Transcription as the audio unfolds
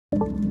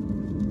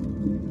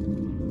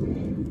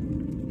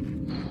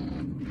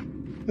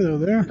Hello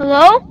there.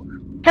 Hello?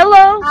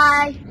 Hello?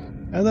 Hi.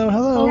 Hello,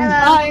 hello.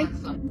 Hi.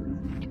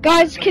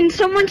 Guys, can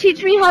someone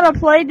teach me how to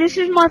play? This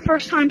is my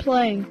first time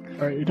playing.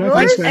 Alright, you're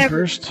talking to this guy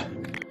first.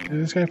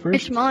 This guy first.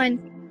 It's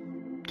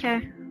mine.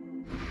 Okay.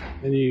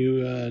 Then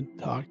you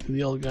talk to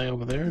the old guy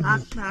over there.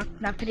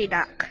 Knockity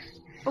knock.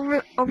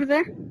 Over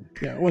there?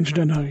 Yeah, once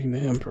you're done talking to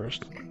him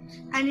first.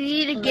 I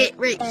need to get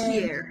right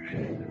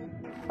here.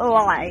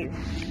 Alive.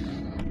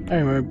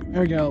 Anyway,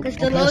 there we go. Because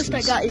the lowest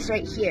I got is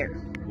right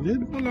here. You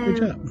did? Hello. Good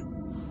job.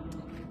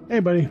 Hey,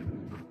 buddy.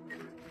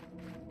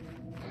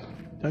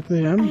 Talk to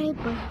him.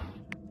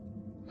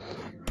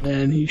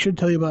 And he should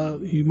tell you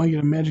about, you might get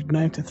a magic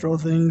knife to throw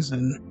things,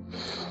 and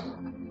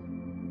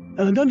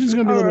the dungeon's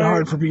gonna be a little bit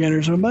hard for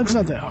beginners, but it's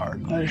not that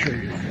hard, I assure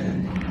you.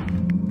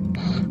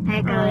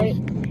 Hey guys.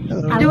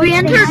 Hello. Do we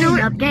enter? Do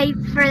an update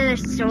for the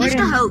sword? He's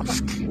the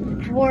host.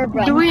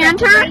 Do we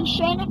enter?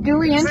 Do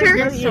we For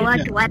enter? the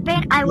select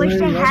weapon, I wish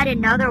they had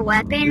another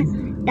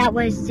weapon that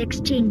was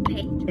 16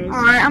 pages.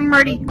 Alright, I'm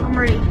ready. I'm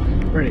ready.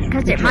 Ready.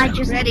 Because it Okay. might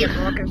just be a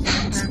book or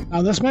something.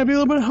 Now, this might be a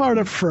little bit hard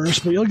at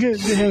first, but you'll get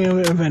the hang of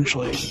it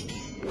eventually.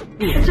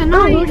 It's a Oh, who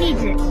knife.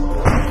 needs it?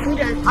 Who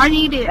does? I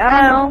need it.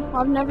 I don't know.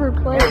 I've never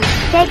played.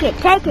 Take it,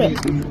 take it.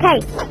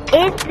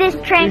 Okay, is this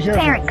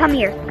transparent? Come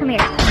here, come here.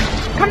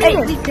 Come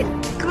here.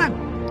 Come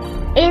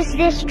on. Is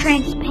this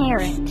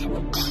transparent?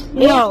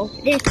 No.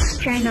 Is this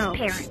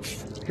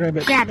transparent? Grab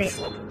it. Grab it.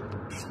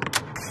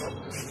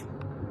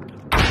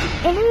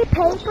 Any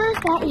paper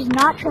that is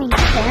not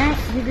transparent,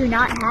 you do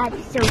not have,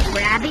 so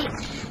grab it.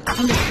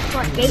 And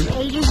for 8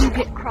 pages, you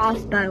get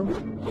crossbow.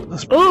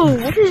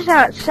 Ooh, what is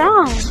that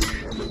sound?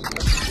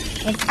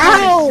 It's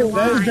Ow!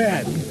 That is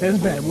bad. That is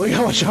bad. We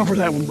gotta watch out for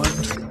that one, bud.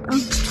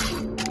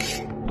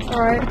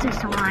 Alright. It's a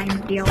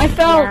slime deal. I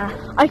fell.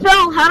 Yeah. I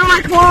fell. How do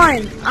I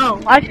climb?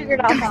 Oh, I figured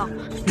out how.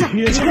 It's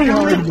You pretty can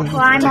hard. only but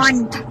climb on,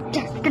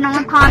 you can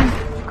only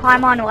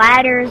climb on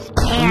ladders,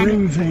 and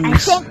ring I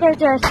things. think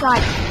there's a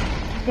like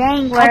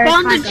thing where I it's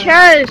found like the a-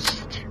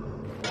 chest.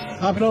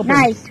 Pop it open.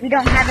 Nice. We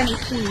don't have any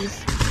keys.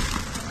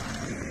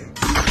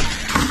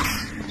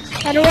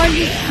 How do I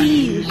get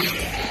keys?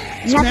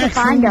 You have to Smack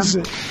find them.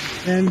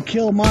 things and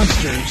kill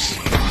monsters.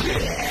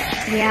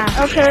 Yeah.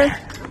 Okay.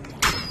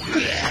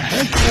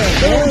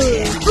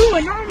 Ooh,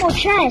 a normal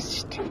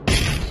chest.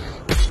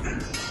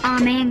 Oh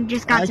man,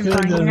 just got I some could've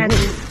fun. You done know,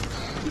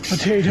 it.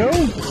 Potato.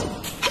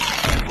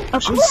 a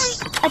coin,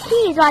 a key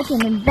is like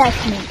an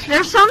investment.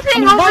 There's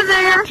something An over investment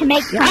there. to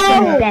make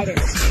something Oh. better.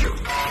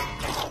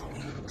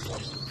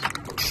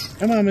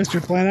 Come on,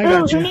 Mr. Plant. I Ooh,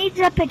 got who you. needs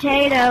a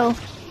potato?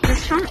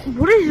 There's some.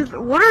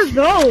 What are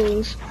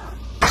those?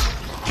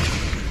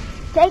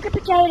 Take a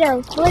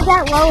potato. Who is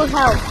that low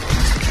health?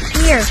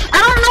 Here. I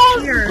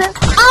don't know. Here.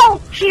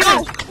 Oh, here.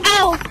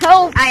 Ow!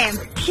 Help! I am.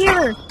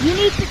 Here. You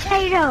need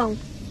potato.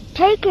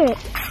 Take it.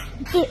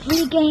 Get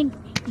regain.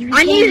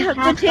 I need half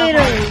the health.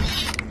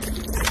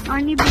 potatoes.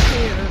 I need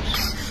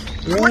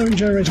potatoes. It only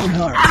regenerates one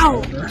heart. Ow.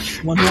 Over.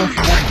 One heart.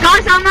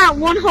 Guys, I'm at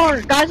 1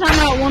 heart. Guys, I'm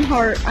at 1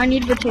 heart. I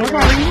need potatoes.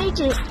 Okay, you need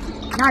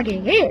to not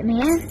get hit,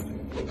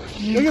 man.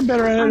 You'll get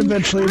better at it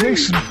eventually. It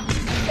takes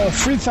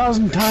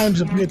 3,000 times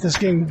to get this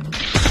game.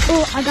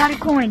 Oh, I got a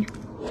coin.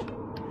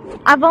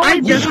 I've only I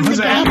just- beaten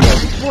the game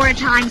 4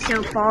 times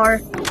so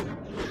far.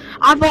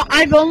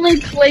 I've only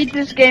played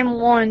this game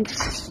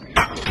once.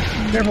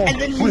 Careful.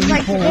 And then, Poison,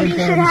 like, poison, then you should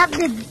poison. have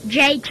the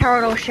J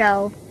Turtle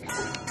Show.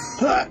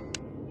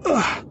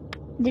 Ugh.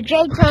 The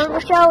J Turtle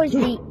Show is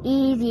the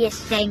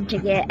easiest thing to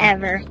get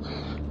ever.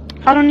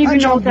 I don't even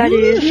know what that The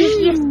is.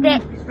 easiest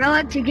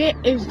relic to get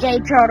is J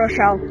Turtle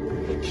Show.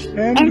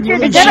 And Enter the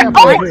let's game. jump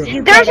Oh, over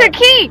here. there's a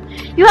key.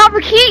 You have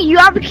a key. You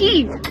have a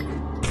key.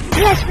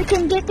 Yes, we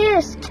can get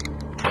this.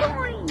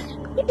 Coins.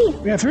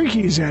 Yippee. We have 3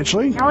 keys,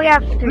 actually. Now we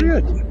have Pretty 3.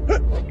 good.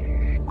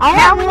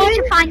 Now we need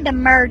to find the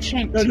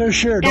merchant. No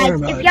share, Guys,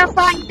 don't worry if about you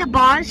find the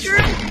boss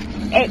room,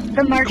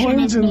 the merchant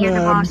Coins is and near the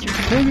boss room.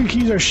 coins and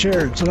keys are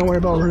shared, so don't worry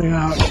about running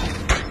out.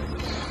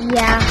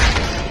 Yeah.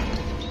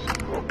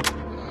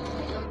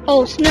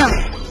 Oh, snap.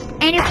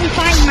 And if we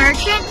find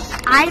merchants,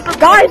 I have a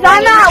Guys,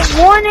 I'm at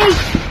at 1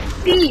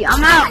 HP.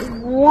 I'm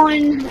at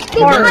 1 Get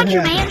heart. behind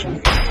you,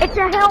 man. It's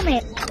a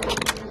helmet.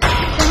 It's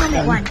a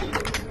helmet one.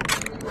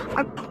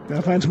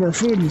 Gotta find some more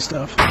food and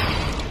stuff.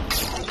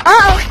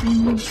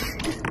 Uh-oh.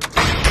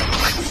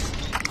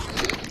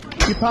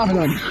 Keep popping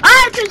them.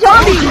 Ah, it's a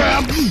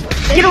zombie.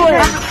 Get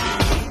away.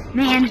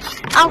 Man,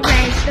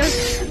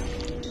 outrageous.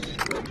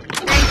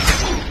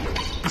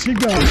 Let's keep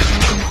going.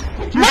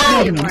 Keep No!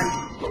 popping them.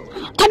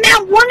 I'm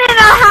at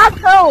 1.5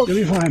 health. You'll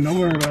be fine, don't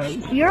worry about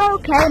it. You're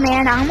okay,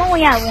 man. I'm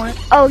only at 1.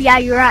 Oh, yeah,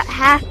 you're at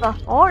half a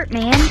heart,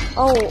 man.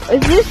 Oh,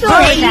 is this a You're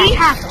at E?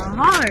 half a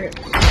heart.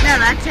 No,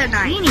 that's a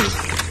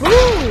knife.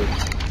 Ooh.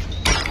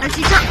 Let's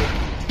see something.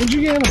 Did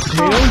you get a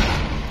potato?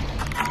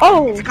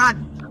 Oh, It's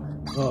gone.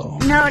 Oh.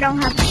 No, I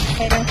don't have a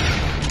potato.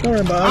 Don't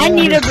worry about it. I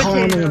need a Just call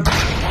potato. in.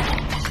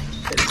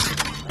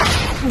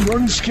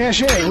 Rodent's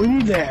cachet. We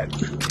need that.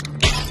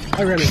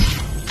 I read it.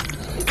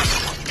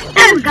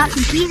 Oh, we got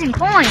some keys and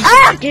coins.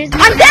 Ah, Disney.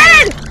 I'm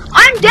dead.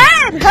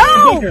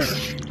 Help!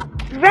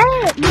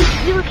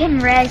 You can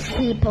res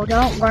people,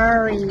 don't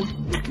worry.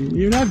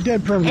 You're not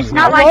dead permanently. It's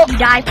not like you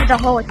die for the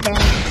whole thing.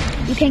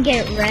 You can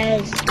get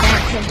res,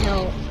 that can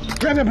help.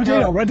 Grab that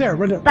potato, right there.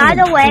 By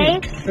the way,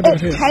 it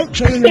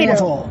takes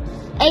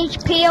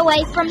HP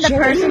away from the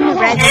person who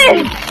res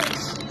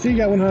you. See, you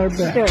got 100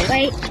 back.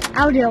 Wait,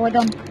 I'll deal with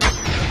them.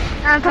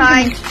 I'm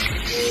fine.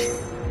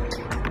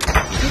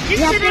 You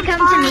have to come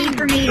to me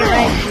for me to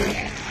res you.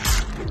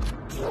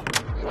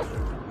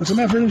 What's the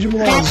matter, you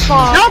belong? That's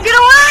far. No, get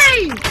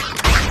away!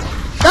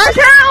 Guys,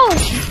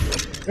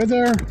 help! Right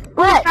there.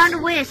 Oh, I found a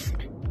wisp.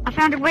 I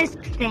found a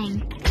wisp thing.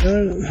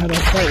 How to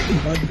fight,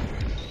 bud.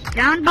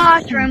 Down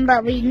boss room,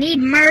 but we need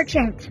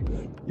merchant.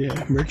 Yeah,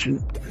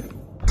 merchant.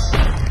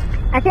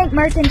 I think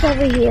merchant's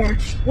over here.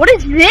 What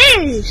is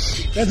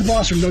this? That's the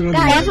boss room. Don't go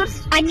Guys, there.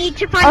 I need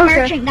to find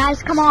merchant,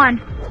 guys. Come on.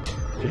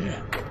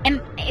 Yeah.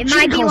 It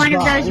might be one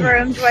of those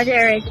rooms where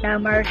there is no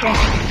merchant.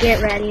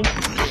 Get ready.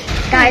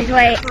 Guys,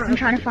 wait. I'm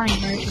trying to find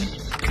merchant.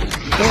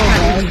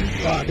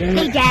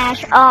 Hey,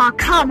 Dash. Oh,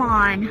 come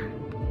on.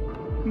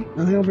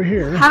 Nothing over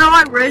here. How do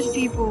I res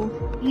people?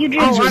 You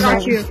just I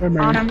got you.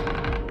 on him.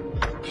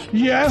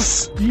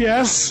 Yes.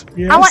 Yeah.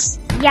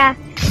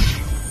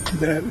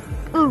 That.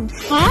 Ooh.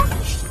 Huh?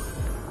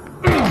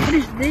 What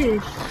is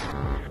this?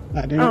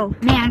 Ah, damn it. Oh,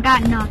 man, I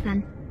got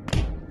nothing.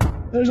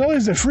 There's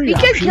always a free We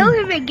option. can kill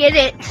him and get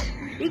it.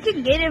 We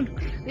can get him.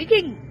 We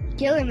can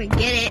kill him and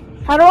get it.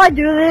 How do I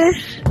do this?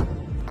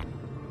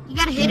 You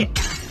gotta hit it.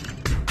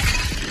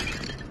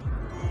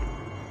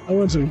 I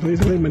want some, please.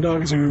 I think my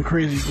dog is going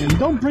crazy again.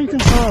 Don't break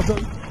this off.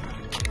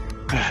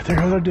 There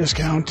goes our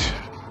discount.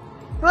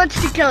 Who wants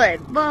to kill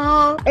it?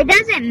 Well, it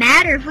doesn't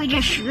matter if we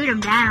just shoot him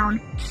down.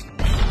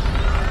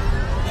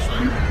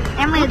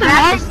 And we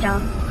got this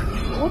stuff.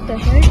 What the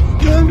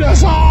heck? End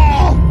us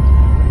all!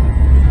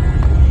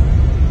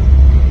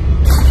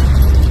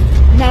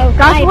 No,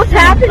 Guys, what's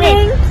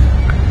happening?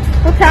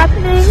 What's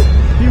happening?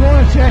 You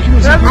want to attack him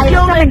with I something?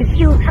 summoned a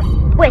few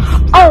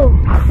wisps. Oh,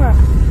 crap.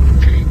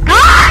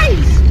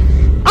 Guys!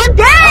 I'm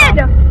dead!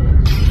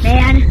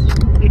 Man,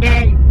 you're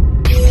dead.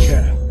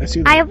 Yeah, I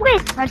see I that. have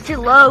wisps. That's too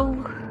low.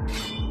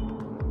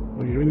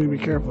 We need to be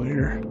careful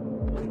here.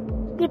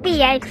 Yippee,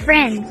 I have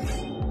friends.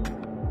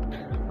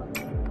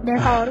 They're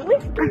called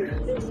whispers.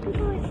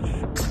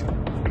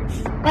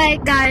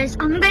 But guys,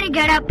 I'm gonna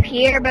get up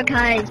here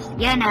because,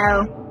 you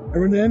know,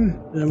 Everyone in?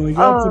 And when we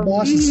go up to the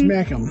boss and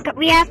smack him.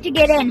 We have to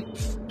get in.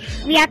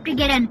 We have to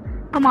get in.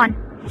 Come on.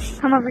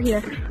 Come over here.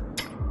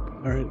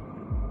 Alright.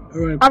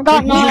 Alright. I've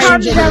got no Positions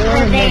comes over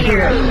over there.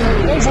 there.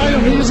 Go fight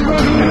him. He needs to go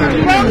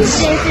here. Bro, this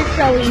is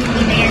so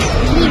easy, man.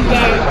 He's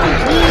dead.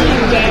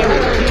 He's dead.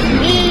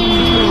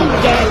 He's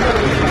dead.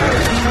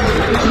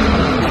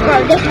 Bro,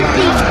 this is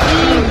the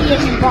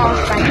easiest boss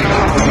right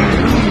now.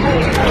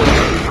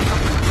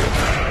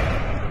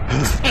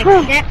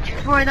 except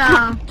for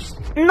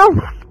the... No.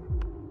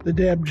 The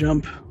dab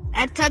jump.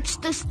 I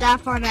touched the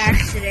staff on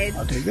accident.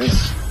 I'll take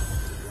this.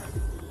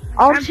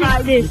 I'll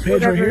take this. The page right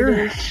Whatever it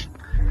here. is.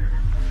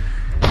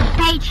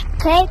 Page.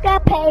 Take a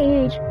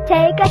page.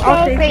 Take a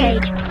I'll take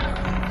page.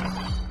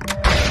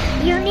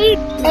 You need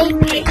a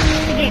page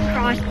to get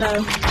crossbow.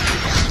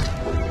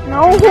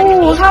 No.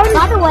 How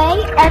By the way,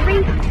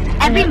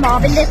 every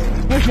mob in this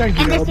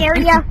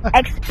area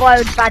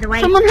explodes. By the way,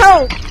 Someone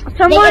help! they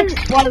Someone!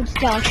 explode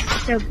stuff.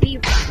 So be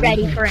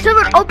ready for it.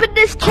 Someone open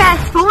this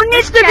chest! Who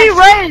needs to be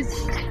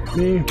raised?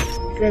 Me.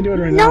 Can't do it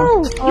right now.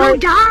 No, You'll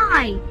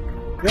die.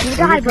 Yep, you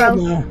die, we're bro.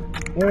 killed now.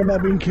 Don't worry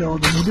about being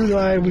killed. If we do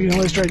die, we can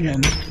always try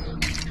again.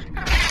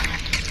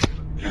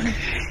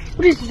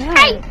 What is that?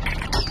 Hey!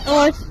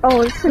 Oh,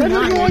 it's Look at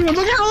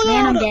not.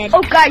 Man, I'm dead.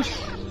 Oh, guys!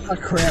 Oh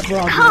crap, we're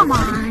all Come dead.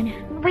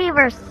 on. We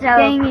were so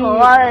Dang it.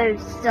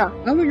 close.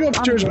 I'm gonna go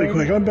upstairs really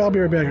quick. I'll be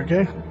right back,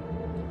 okay?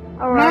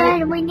 Alright.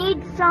 Man, we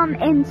need some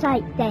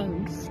insight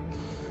things.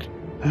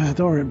 Don't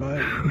worry about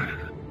it.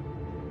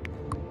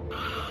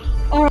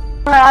 Alright,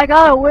 I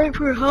gotta wait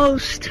for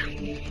host.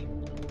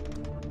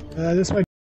 This might